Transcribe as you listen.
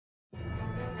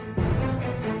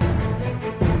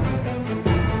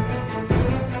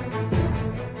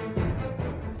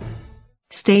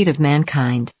state of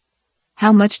mankind.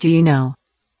 How much do you know?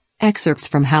 Excerpts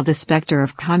from How the Spectre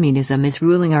of Communism is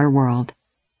Ruling Our World.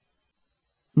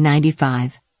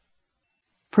 95.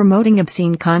 Promoting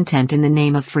obscene content in the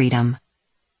name of freedom.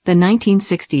 The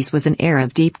 1960s was an era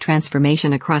of deep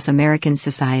transformation across American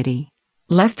society.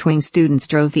 Left-wing students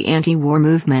drove the anti-war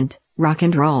movement, rock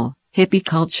and roll, hippie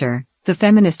culture, the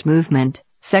feminist movement,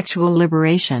 sexual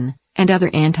liberation, and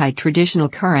other anti-traditional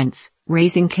currents,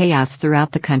 raising chaos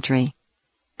throughout the country.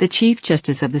 The Chief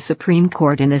Justice of the Supreme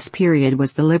Court in this period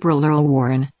was the liberal Earl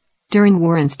Warren. During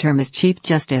Warren's term as Chief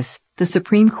Justice, the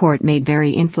Supreme Court made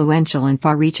very influential and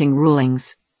far-reaching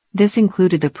rulings. This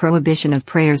included the prohibition of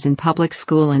prayers in public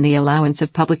school and the allowance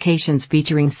of publications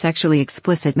featuring sexually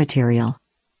explicit material.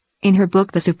 In her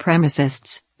book The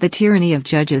Supremacists, The Tyranny of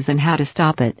Judges and How to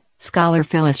Stop It, scholar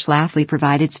Phyllis Schlafly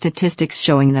provided statistics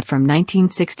showing that from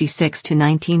 1966 to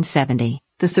 1970,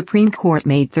 the Supreme Court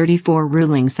made 34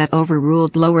 rulings that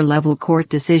overruled lower-level court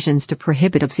decisions to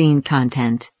prohibit obscene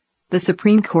content. The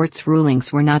Supreme Court's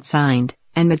rulings were not signed,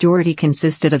 and majority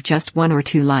consisted of just one or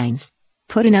two lines.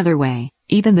 Put another way,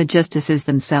 even the justices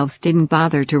themselves didn't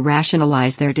bother to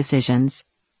rationalize their decisions.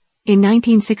 In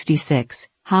 1966,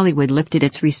 Hollywood lifted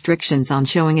its restrictions on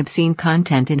showing obscene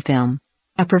content in film.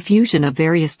 A profusion of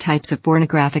various types of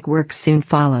pornographic works soon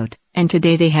followed, and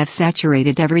today they have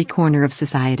saturated every corner of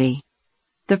society.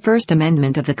 The First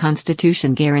Amendment of the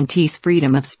Constitution guarantees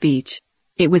freedom of speech.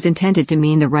 It was intended to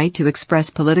mean the right to express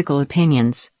political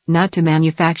opinions, not to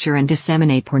manufacture and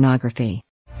disseminate pornography.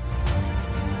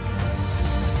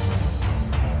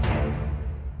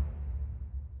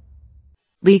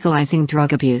 Legalizing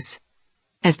drug abuse.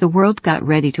 As the world got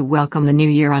ready to welcome the new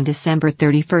year on December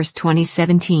 31,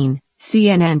 2017,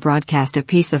 CNN broadcast a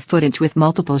piece of footage with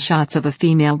multiple shots of a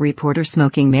female reporter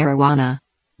smoking marijuana.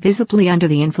 Visibly under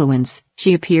the influence,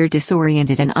 she appeared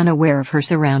disoriented and unaware of her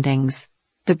surroundings.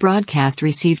 The broadcast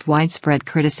received widespread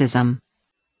criticism.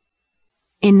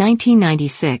 In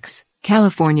 1996,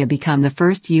 California became the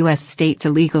first U.S. state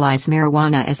to legalize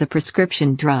marijuana as a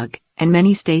prescription drug, and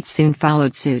many states soon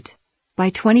followed suit. By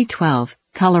 2012,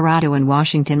 Colorado and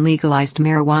Washington legalized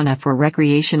marijuana for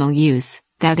recreational use,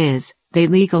 that is, they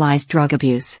legalized drug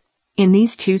abuse. In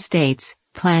these two states,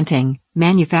 planting,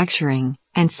 manufacturing,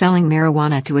 and selling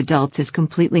marijuana to adults is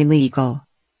completely legal.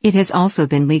 It has also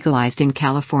been legalized in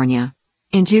California.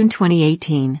 In June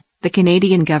 2018, the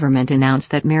Canadian government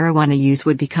announced that marijuana use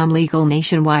would become legal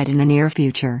nationwide in the near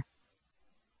future.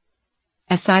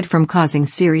 Aside from causing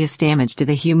serious damage to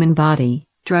the human body,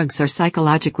 drugs are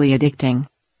psychologically addicting.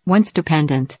 Once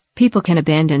dependent, people can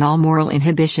abandon all moral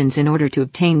inhibitions in order to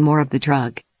obtain more of the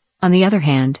drug. On the other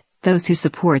hand, those who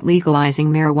support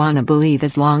legalizing marijuana believe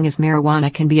as long as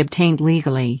marijuana can be obtained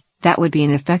legally, that would be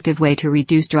an effective way to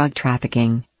reduce drug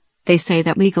trafficking. They say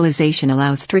that legalization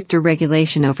allows stricter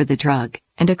regulation over the drug,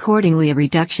 and accordingly a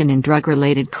reduction in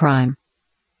drug-related crime.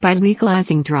 By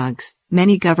legalizing drugs,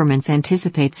 many governments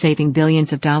anticipate saving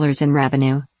billions of dollars in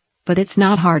revenue. But it's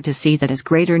not hard to see that as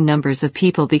greater numbers of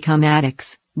people become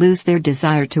addicts, lose their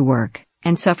desire to work,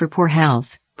 and suffer poor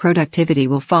health, productivity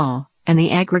will fall, and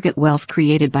the aggregate wealth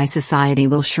created by society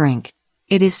will shrink.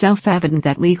 It is self-evident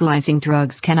that legalizing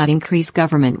drugs cannot increase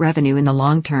government revenue in the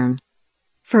long term.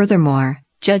 Furthermore,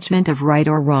 judgment of right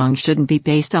or wrong shouldn't be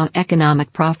based on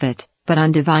economic profit, but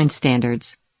on divine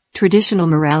standards. Traditional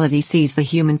morality sees the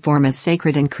human form as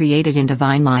sacred and created in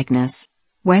divine likeness.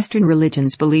 Western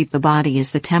religions believe the body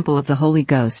is the temple of the Holy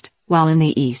Ghost, while in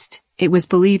the East, it was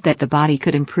believed that the body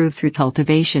could improve through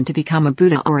cultivation to become a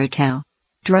Buddha or a Tao.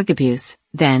 Drug abuse,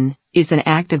 then, is an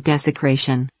act of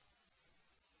desecration.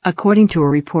 According to a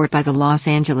report by the Los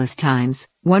Angeles Times,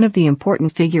 one of the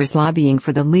important figures lobbying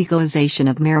for the legalization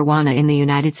of marijuana in the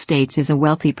United States is a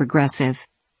wealthy progressive.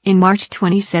 In March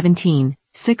 2017,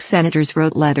 6 senators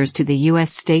wrote letters to the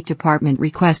U.S. State Department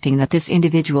requesting that this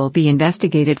individual be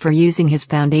investigated for using his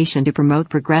foundation to promote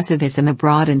progressivism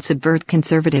abroad and subvert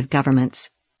conservative governments.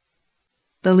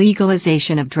 The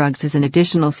legalization of drugs is an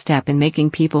additional step in making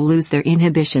people lose their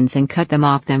inhibitions and cut them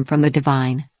off them from the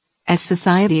divine. As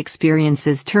society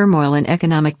experiences turmoil and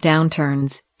economic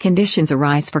downturns, conditions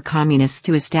arise for communists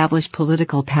to establish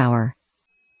political power.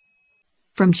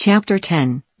 From Chapter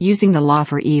 10, Using the Law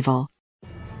for Evil.